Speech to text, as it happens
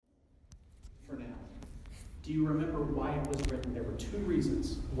Do you remember why it was written? There were two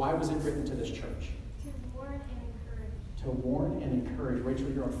reasons. Why was it written to this church? To warn and encourage. To warn and encourage.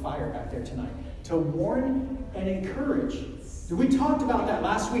 Rachel, you're on fire back there tonight. To warn and encourage. We talked about that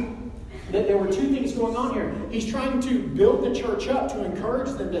last week, that there were two things going on here. He's trying to build the church up, to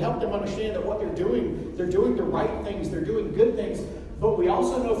encourage them, to help them understand that what they're doing the right things, they're doing good things. But we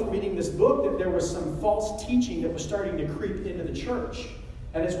also know from reading this book that there was some false teaching that was starting to creep into the church.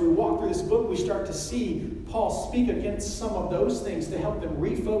 And as we walk through this book, we start to see Paul speak against some of those things to help them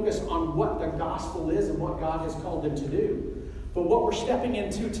refocus on what the gospel is and what God has called them to do. But what we're stepping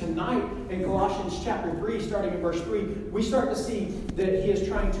into tonight in Colossians chapter 3, starting in verse 3, we start to see that he is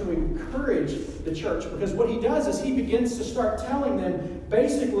trying to encourage the church. Because what he does is he begins to start telling them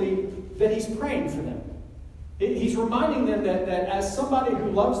basically that he's praying for them. He's reminding them that as somebody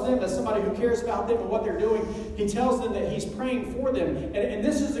who loves them, as somebody who cares about them and what they're doing, he tells them that he's praying for them. And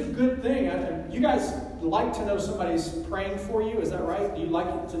this is a good thing. You guys like to know somebody's praying for you, is that right? Do you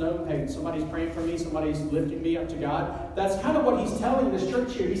like to know, hey, somebody's praying for me, somebody's lifting me up to God? That's kind of what he's telling this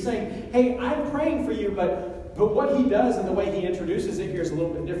church here. He's saying, hey, I'm praying for you, but what he does and the way he introduces it here is a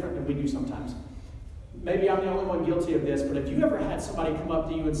little bit different than we do sometimes. Maybe I'm the only one guilty of this, but have you ever had somebody come up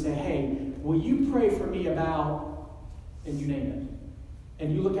to you and say, hey, will you pray for me about, and you name it.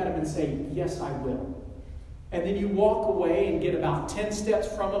 And you look at them and say, yes, I will. And then you walk away and get about 10 steps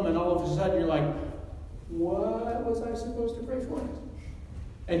from them, and all of a sudden you're like, what was I supposed to pray for?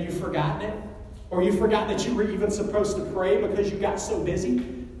 And you've forgotten it? Or you forgot that you were even supposed to pray because you got so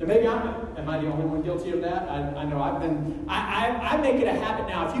busy? Now maybe am I the only one guilty of that? I know I make it a habit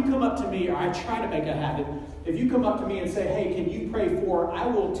now. If you come up to me, or I try to make a habit, if you come up to me and say, hey, can you pray for, I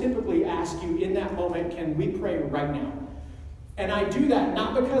will typically ask you in that moment, can we pray right now? And I do that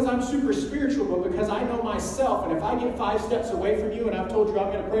not because I'm super spiritual, but because I know myself. And if I get 5 steps away from you and I've told you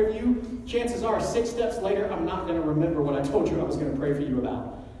I'm going to pray for you, chances are 6 steps later, I'm not going to remember what I told you I was going to pray for you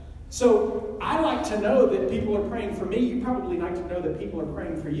about. So I like to know that people are praying for me. You probably like to know that people are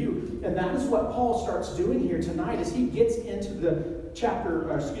praying for you. And that is what Paul starts doing here tonight as he gets into the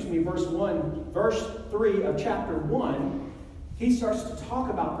verse 3 of chapter 1. He starts to talk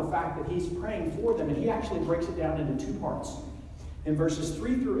about the fact that he's praying for them. And he actually breaks it down into 2 parts. In verses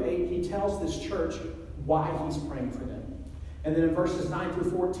 3 through 8, he tells this church why he's praying for them. And then in verses 9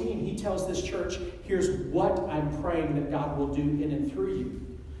 through 14, he tells this church, here's what I'm praying that God will do in and through you.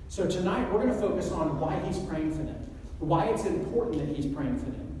 So tonight, we're going to focus on why he's praying for them, why it's important that he's praying for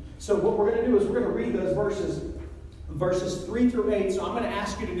them. So what we're going to do is we're going to read those verses 3 through 8. So I'm going to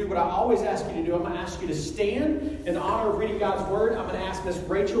ask you to do what I always ask you to do. I'm going to ask you to stand in honor of reading God's Word. I'm going to ask Miss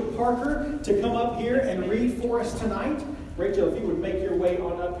Rachel Parker to come up here and read for us tonight. Rachel, if you would make your way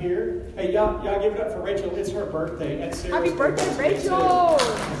on up here. Hey, y'all give it up for Rachel. It's her birthday. And Happy birthday, Rachel!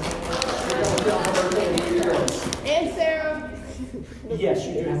 And Sarah. Yes,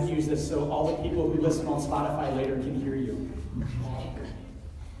 you do have to use this so all the people who listen on Spotify later can hear you.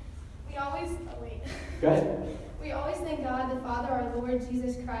 Go ahead. We always thank God, the Father, our Lord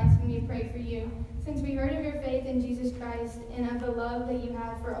Jesus Christ, when we pray for you, since we heard of your faith in Jesus Christ and of the love that you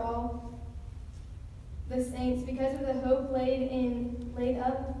have for all the saints, because of the hope laid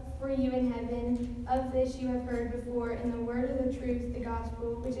up for you in heaven. Of this you have heard before in the word of the truth, the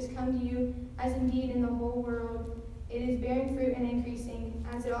gospel, which has come to you, as indeed in the whole world it is bearing fruit and increasing,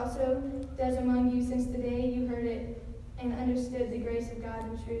 as it also does among you since the day you heard it and understood the grace of God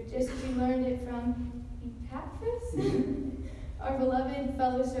and truth, just as you learned it from Epaphras, our beloved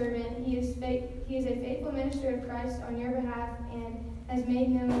fellow servant. He is a faithful minister of Christ on your behalf and has made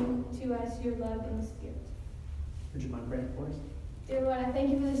known to us your love in the Spirit. Would you mind praying for us? Dear Lord, I thank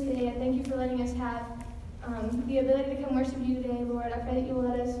you for this day. I thank you for letting us have the ability to come worship you today, Lord. I pray that you will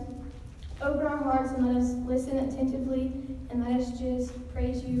let us open our hearts and let us listen attentively and let us just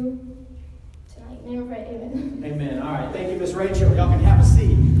praise you tonight. In your name we pray, amen. Amen. All right. Thank you, Miss Rachel. Y'all can have a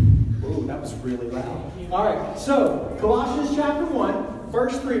seat. Ooh, that was really loud. All right. So, Colossians chapter 1,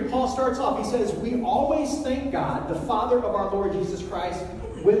 verse 3, Paul starts off. He says, we always thank God, the Father of our Lord Jesus Christ,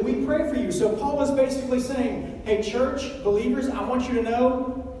 when we pray for you. So Paul is basically saying, hey, church, believers, I want you to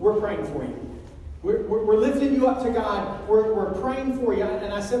know we're praying for you. We're lifting you up to God. We're praying for you.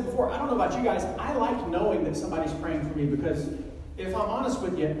 And I said before, I don't know about you guys, I like knowing that somebody's praying for me because if I'm honest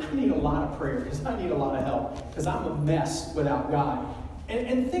with you, I need a lot of prayer because I need a lot of help because I'm a mess without God.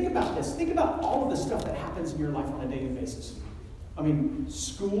 And think about this. Think about all of the stuff that happens in your life on a daily basis. I mean,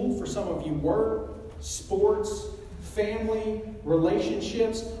 school, for some of you, work, sports, family,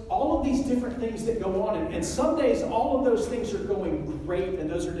 relationships, all of these different things that go on. And some days, all of those things are going great, and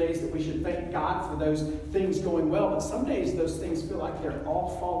those are days that we should thank God for those things going well. But some days, those things feel like they're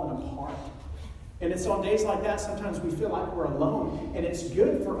all falling apart. And it's on days like that, sometimes we feel like we're alone. And it's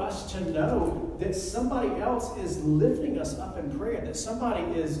good for us to know that somebody else is lifting us up in prayer, that somebody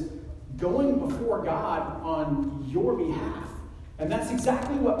is going before God on your behalf. And that's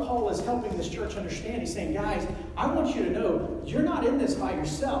exactly what Paul is helping this church understand. He's saying, guys, I want you to know you're not in this by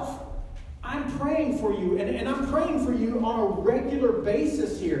yourself. I'm praying for you, and I'm praying for you on a regular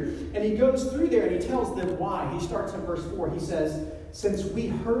basis here. And he goes through there and he tells them why. He starts in verse 4. He says, since we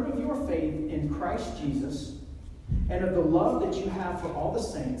heard of your faith in Christ Jesus and of the love that you have for all the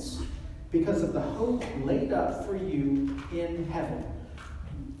saints, because of the hope laid up for you in heaven.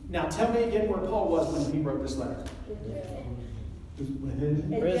 Now tell me again where Paul was when he wrote this letter.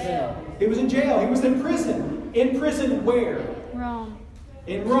 In jail. He was in jail. He was in prison. In prison where? Rome.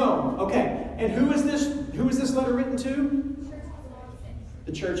 In Rome. Okay. And who is this letter written to?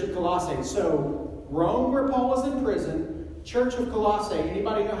 The church at Colossae. So Rome, where Paul is in prison. Church of Colossae.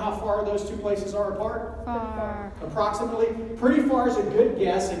 Anybody know how far those two places are apart? Far. Approximately. Pretty far is a good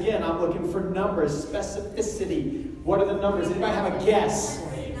guess. Again, I'm looking for numbers, specificity. What are the numbers? Anybody have a guess?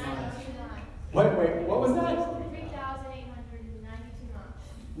 Wait, what was that? 3,892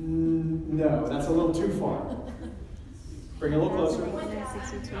 miles. No, that's a little too far. Bring it a little closer.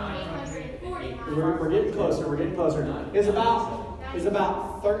 1,840 miles. We're getting closer. We're getting closer. It's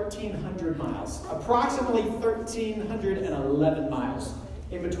about 1,300 miles. Approximately 1,311 miles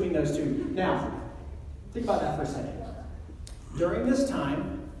in between those two. Now, think about that for a second. During this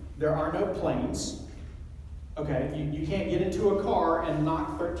time, there are no planes. Okay, you can't get into a car and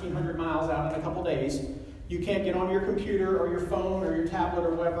knock 1,300 miles out in a couple days. You can't get on your computer or your phone or your tablet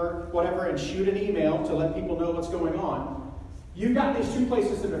or whatever and shoot an email to let people know what's going on. You've got these two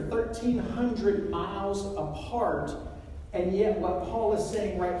places that are 1,300 miles apart. And yet what Paul is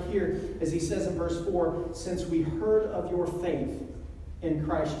saying right here is he says in verse 4, since we heard of your faith in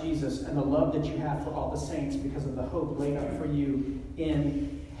Christ Jesus and the love that you have for all the saints because of the hope laid up for you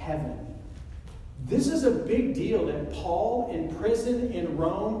in heaven. This is a big deal that Paul, in prison in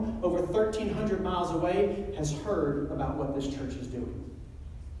Rome, over 1,300 miles away, has heard about what this church is doing.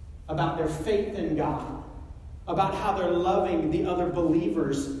 About their faith in God. About how they're loving the other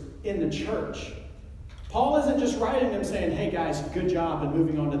believers in the church. Paul isn't just writing them saying, hey guys, good job, and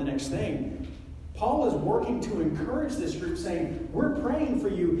moving on to the next thing. Paul is working to encourage this group, saying, we're praying for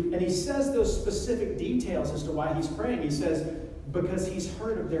you. And he says those specific details as to why he's praying. He says, because he's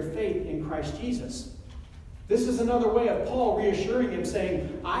heard of their faith in Christ Jesus. This is another way of Paul reassuring him,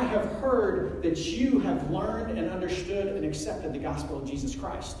 saying, I have heard that you have learned and understood and accepted the gospel of Jesus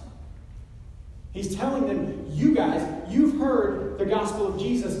Christ. He's telling them, you guys, you've heard the gospel of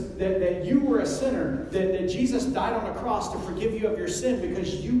Jesus, that you were a sinner, that Jesus died on a cross to forgive you of your sin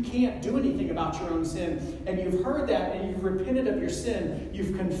because you can't do anything about your own sin. And you've heard that and you've repented of your sin.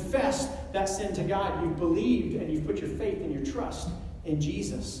 You've confessed that sin to God. You've believed and you've put your faith and your trust in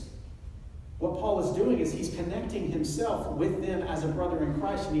Jesus. What Paul is doing is he's connecting himself with them as a brother in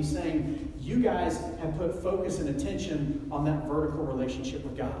Christ. And he's saying, you guys have put focus and attention on that vertical relationship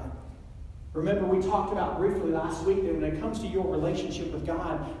with God. Remember, we talked about briefly last week that when it comes to your relationship with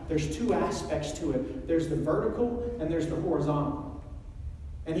God, there's two aspects to it. There's the vertical and there's the horizontal.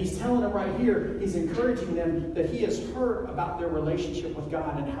 And he's telling them right here, he's encouraging them that he has heard about their relationship with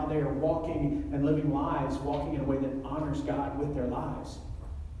God and how they are walking and living lives, walking in a way that honors God with their lives.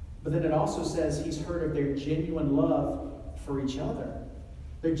 But then it also says he's heard of their genuine love for each other.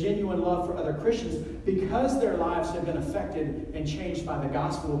 Their genuine love for other Christians, because their lives have been affected and changed by the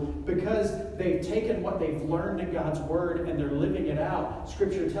gospel, because they've taken what they've learned in God's word and they're living it out.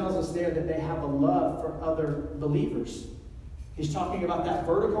 Scripture tells us there that they have a love for other believers. He's talking about that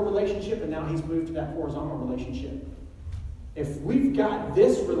vertical relationship, and now he's moved to that horizontal relationship. If we've got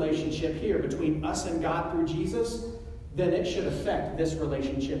this relationship here between us and God through Jesus, then it should affect this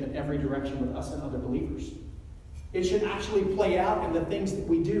relationship in every direction with us and other believers. It should actually play out in the things that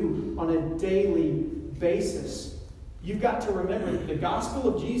we do on a daily basis. You've got to remember that the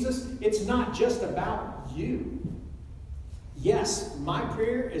gospel of Jesus, it's not just about you. Yes, my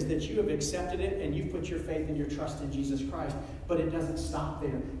prayer is that you have accepted it and you've put your faith and your trust in Jesus Christ, but it doesn't stop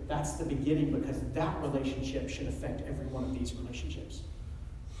there. That's the beginning, because that relationship should affect every one of these relationships.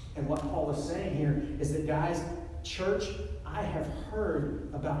 And what Paul is saying here is that, guys, church, I have heard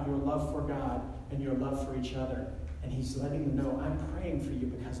about your love for God and your love for each other. And he's letting them know, I'm praying for you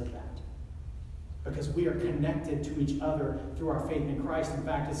because of that. Because we are connected to each other through our faith in Christ. In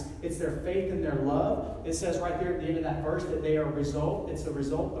fact, it's their faith and their love. It says right there at the end of that verse that they are it's a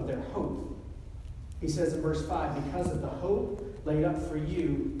result of their hope. He says in verse 5, because of the hope laid up for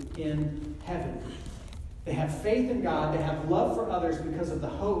you in heaven. They have faith in God. They have love for others because of the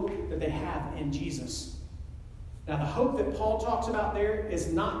hope that they have in Jesus. Now, the hope that Paul talks about there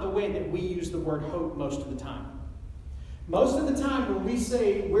is not the way that we use the word hope most of the time. Most of the time when we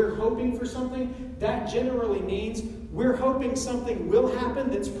say we're hoping for something, that generally means we're hoping something will happen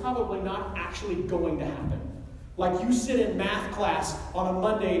that's probably not actually going to happen. Like you sit in math class on a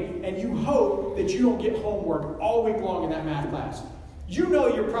Monday and you hope that you don't get homework all week long in that math class. You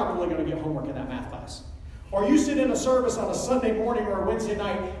know you're probably going to get homework in that math class. Or you sit in a service on a Sunday morning or a Wednesday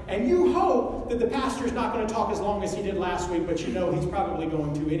night and you hope that the pastor's not going to talk as long as he did last week, but you know he's probably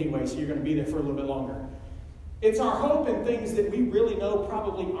going to anyway, so you're going to be there for a little bit longer. It's our hope in things that we really know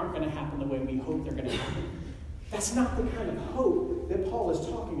probably aren't going to happen the way we hope they're going to happen. That's not the kind of hope that Paul is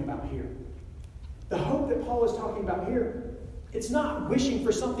talking about here. The hope that Paul is talking about here, it's not wishing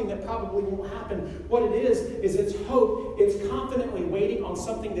for something that probably won't happen. What it is it's hope. It's confidently waiting on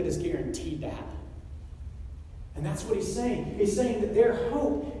something that is guaranteed to happen. And that's what he's saying. He's saying that their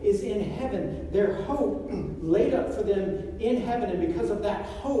hope is in heaven. Their hope laid up for them in heaven. And because of that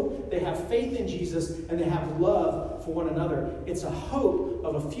hope, they have faith in Jesus and they have love for one another. It's a hope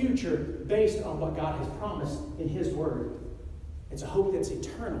of a future based on what God has promised in his word. It's a hope that's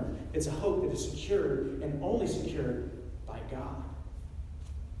eternal. It's a hope that is secured and only secured by God.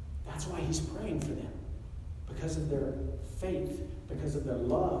 That's why he's praying for them. Because of their faith, because of their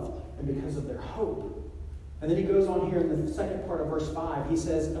love, and because of their hope. And then he goes on here in the second part of verse 5. He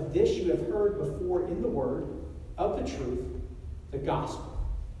says, of this you have heard before in the word of the truth, the gospel,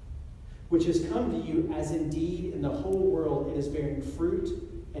 which has come to you as indeed in the whole world it is bearing fruit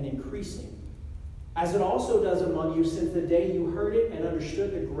and increasing, as it also does among you since the day you heard it and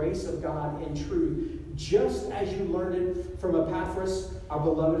understood the grace of God in truth, just as you learned it from Epaphras, our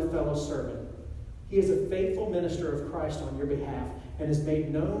beloved fellow servant. He is a faithful minister of Christ on your behalf and has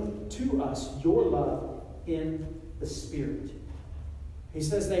made known to us your love in the Spirit. He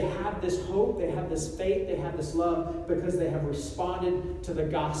says they have this hope, they have this faith, they have this love because they have responded to the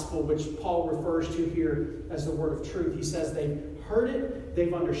gospel, which Paul refers to here as the word of truth. He says they've heard it,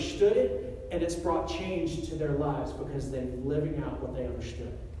 they've understood it, and it's brought change to their lives because they're living out what they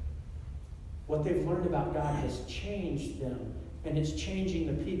understood. What they've learned about God has changed them, and it's changing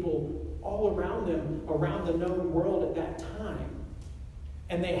the people all around them, around the known world at that time.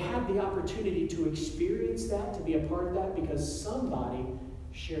 And they have the opportunity to experience that, to be a part of that, because somebody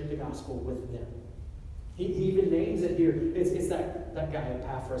shared the gospel with them. He even names it here. It's that guy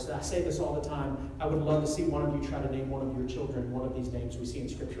Epaphras. I say this all the time. I would love to see one of you try to name one of your children one of these names we see in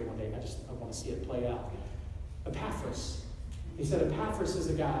Scripture one day. I want to see it play out. Epaphras. He said Epaphras is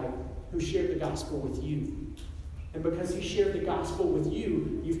a guy who shared the gospel with you. And because he shared the gospel with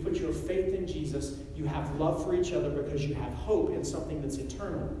you, you've put your faith in Jesus. You have love for each other because you have hope in something that's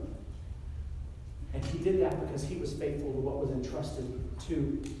eternal. And he did that because he was faithful to what was entrusted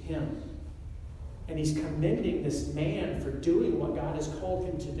to him. And he's commending this man for doing what God has called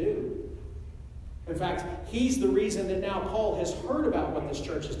him to do. In fact, he's the reason that now Paul has heard about what this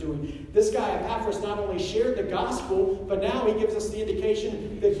church is doing. This guy, Epaphras, not only shared the gospel, but now he gives us the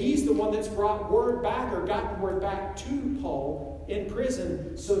indication that he's the one that's brought word back or gotten word back to Paul in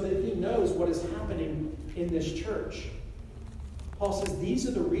prison so that he knows what is happening in this church. Paul says these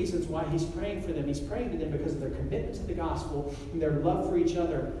are the reasons why he's praying for them. He's praying to them because of their commitment to the gospel and their love for each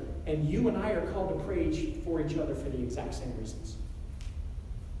other. And you and I are called to pray for each other for the exact same reasons.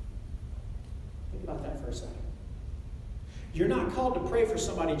 Think about that for a second. You're not called to pray for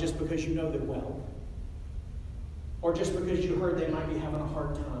somebody just because you know them well, or just because you heard they might be having a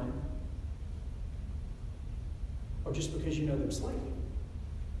hard time, or just because you know them slightly.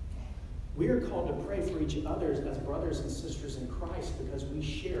 We are called to pray for each other as brothers and sisters in Christ because we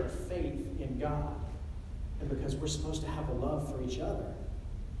share a faith in God and because we're supposed to have a love for each other.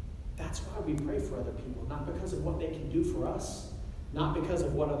 That's why we pray for other people, not because of what they can do for us, not because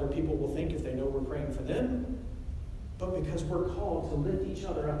of what other people will think if they know we're praying for them, but because we're called to lift each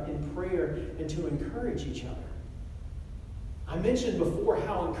other up in prayer and to encourage each other. I mentioned before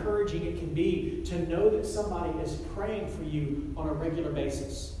how encouraging it can be to know that somebody is praying for you on a regular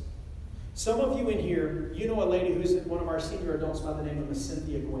basis. Some of you in here, you know a lady who's one of our senior adults by the name of Miss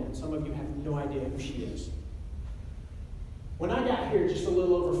Cynthia Gwynn. Some of you have no idea who she is. When I got here just a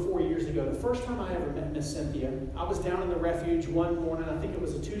little over 4 years ago, the first time I ever met Miss Cynthia, I was down in the refuge one morning. I think it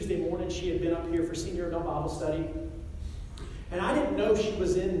was a Tuesday morning. She had been up here for senior adult Bible study. And I didn't know she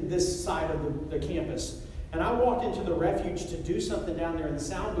was in this side of the campus. And I walked into the refuge to do something down there in the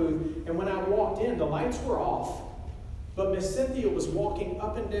sound booth. And when I walked in, the lights were off. But Miss Cynthia was walking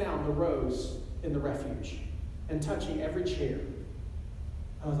up and down the rows in the refuge and touching every chair.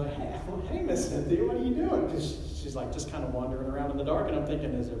 I was like, hey, Miss Cynthia, what are you doing? Because she's like just kind of wandering around in the dark, and I'm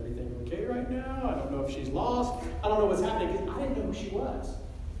thinking, is everything okay right now? I don't know if she's lost. I don't know what's happening, because I didn't know who she was.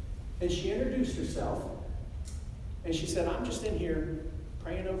 And she introduced herself, and she said, I'm just in here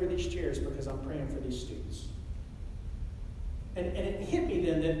praying over these chairs because I'm praying for these students. And it hit me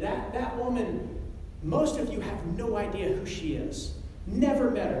then that woman, most of you have no idea who she is. Never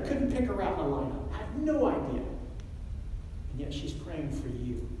met her, couldn't pick her out in a lineup. I have no idea. And yet she's praying for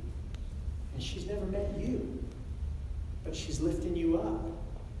you. And she's never met you. But she's lifting you up.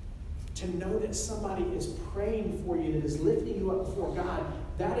 To know that somebody is praying for you, that is lifting you up before God,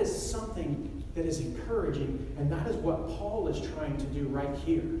 that is something that is encouraging. And that is what Paul is trying to do right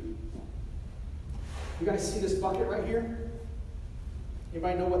here. You guys see this bucket right here?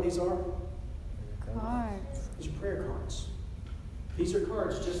 Anybody know what these are? Cards. These are prayer cards. These are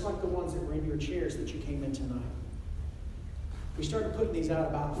cards just like the ones that were in your chairs that you came in tonight. We started putting these out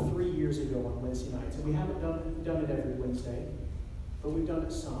about 3 years ago on Wednesday nights, and we haven't done it every Wednesday, but we've done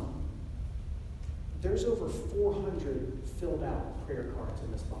it some. There's over 400 filled out prayer cards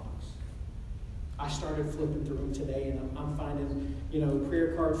in this box. I started flipping through them today, and I'm finding,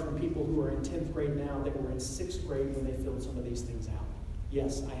 prayer cards from people who are in 10th grade now that were in 6th grade when they filled some of these things out.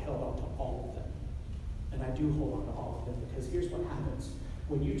 Yes, I held on to all of them. And I do hold on to all of them, because here's what happens.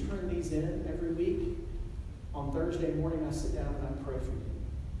 When you turn these in every week, on Thursday morning I sit down and I pray for you.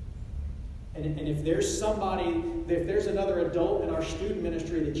 And if there's another adult in our student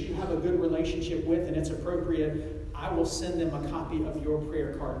ministry that you have a good relationship with and it's appropriate, I will send them a copy of your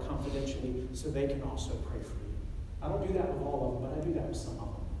prayer card confidentially so they can also pray for you. I don't do that with all of them, but I do that with some of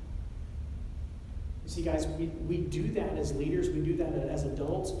them. You see, guys, we do that as leaders, we do that as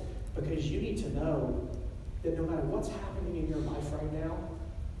adults, because you need to know that no matter what's happening in your life right now,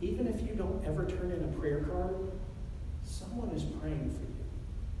 even if you don't ever turn in a prayer card, someone is praying for you.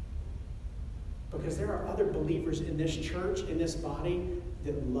 Because there are other believers in this church, in this body,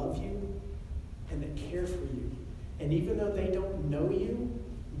 that love you and that care for you. And even though they don't know you,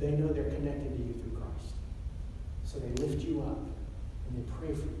 they know they're connected to you through Christ. So they lift you up and they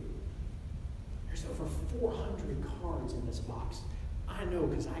pray for you. There's over 400 cards in this box. I know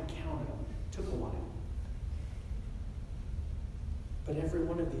because I counted them. It took a while. But every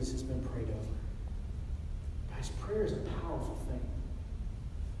one of these has been prayed over. Guys, prayer is a powerful thing.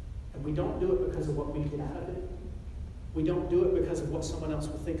 And we don't do it because of what we get out of it. We don't do it because of what someone else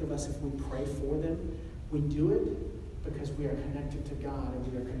will think of us if we pray for them. We do it because we are connected to God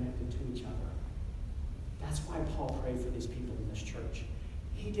and we are connected to each other. That's why Paul prayed for these people in this church.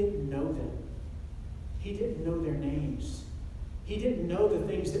 He didn't know them. He didn't know their names. He didn't know the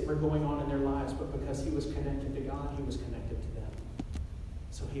things that were going on in their lives, but because he was connected to God, he was connected to them.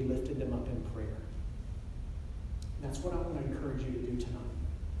 So he lifted them up in prayer. And that's what I want to encourage you to do tonight.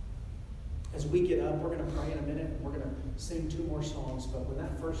 As we get up, we're going to pray in a minute. We're going to sing 2 more songs. But when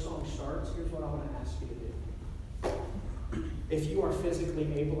that first song starts, here's what I want to ask you to do. If you are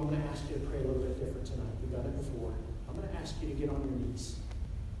physically able, I'm going to ask you to pray a little bit different tonight. We've done it before. I'm going to ask you to get on your knees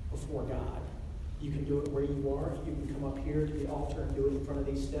before God. You can do it where you are. You can come up here to the altar and do it in front of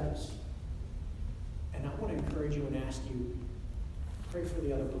these steps. And I want to encourage you and ask you, pray for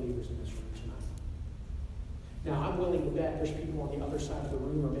the other believers in this room tonight. Now, I'm willing to bet there's people on the other side of the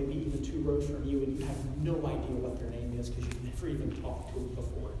room, or maybe even 2 rows from you, and you have no idea what their name is because you've never even talked to them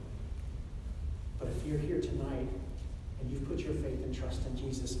before. But if you're here tonight and you've put your faith and trust in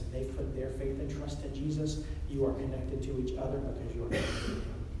Jesus, and they've put their faith and trust in Jesus, you are connected to each other because you are connected to Him.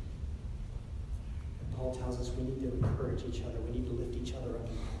 And Paul tells us we need to encourage each other. We need to lift each other up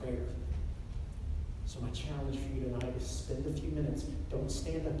in prayer. So my challenge for you tonight is spend a few minutes. Don't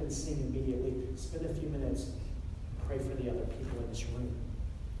stand up and sing immediately. Spend a few minutes and pray for the other people in this room.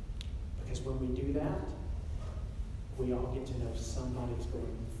 Because when we do that, we all get to know somebody's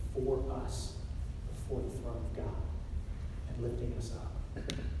going for us before the throne of God and lifting us up.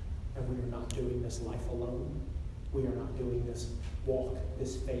 And we are not doing this life alone. We are not doing this walk,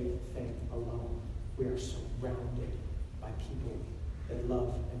 this faith thing alone. We are surrounded by people that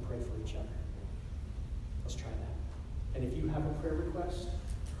love and pray for each other. Let's try that. And if you have a prayer request,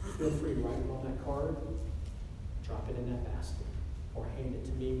 feel free to write it on that card, drop it in that basket, or hand it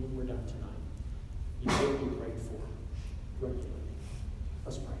to me when we're done tonight. You will be prayed for regularly.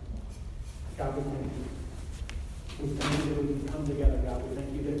 Let's pray. God, we thank you. We thank you that we can come together, God. We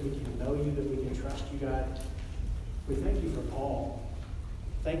thank you that we can know you, that we can trust you, God. We thank you for Paul.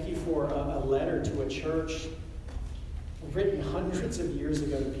 Thank you for a letter to a church written hundreds of years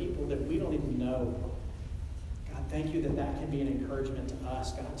ago to people that we don't even know. God, thank you that that can be an encouragement to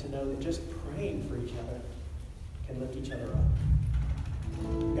us, God, to know that just praying for each other can lift each other up.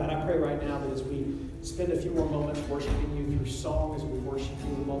 God, I pray right now that as we spend a few more moments worshiping you through song, as we worship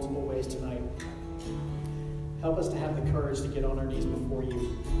you in multiple ways tonight, help us to have the courage to get on our knees before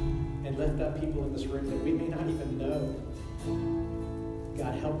you and lift up people in this room that we may not even know.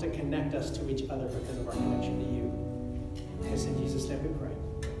 God, help to connect us to each other because of our connection to you. It's in Jesus' name we pray.